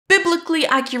biblically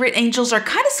accurate angels are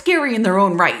kind of scary in their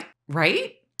own right,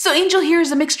 right? So Angel here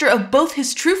is a mixture of both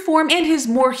his true form and his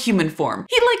more human form.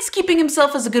 He likes keeping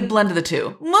himself as a good blend of the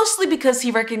two, mostly because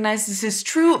he recognizes his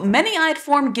true, many-eyed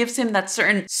form gives him that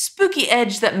certain spooky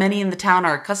edge that many in the town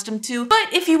are accustomed to,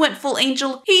 but if he went full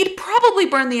Angel, he'd probably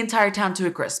burn the entire town to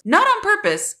a crisp. Not on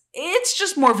purpose. It's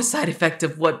just more of a side effect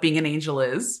of what being an angel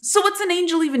is. So what's an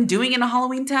angel even doing in a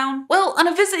Halloween town? Well, on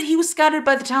a visit, he was scouted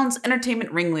by the town's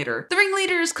entertainment ringleader. The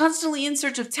ringleader is constantly in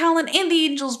search of talent, and the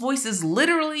angel's voice is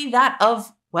literally that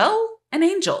of, well, an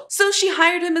angel. So she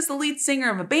hired him as the lead singer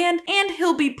of a band, and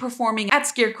he'll be performing at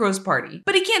Scarecrow's party.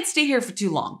 But he can't stay here for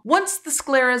too long. Once the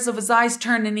scleras of his eyes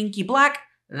turn an inky black,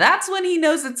 that's when he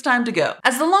knows it's time to go.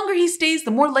 As the longer he stays,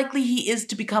 the more likely he is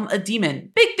to become a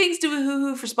demon. Big thanks to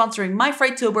Ohuhu for sponsoring my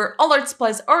Frightober. All art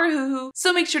supplies are Ohuhu,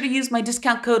 so make sure to use my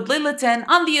discount code Lela10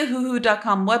 on the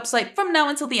ohuhu.com website from now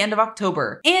until the end of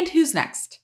October. And who's next?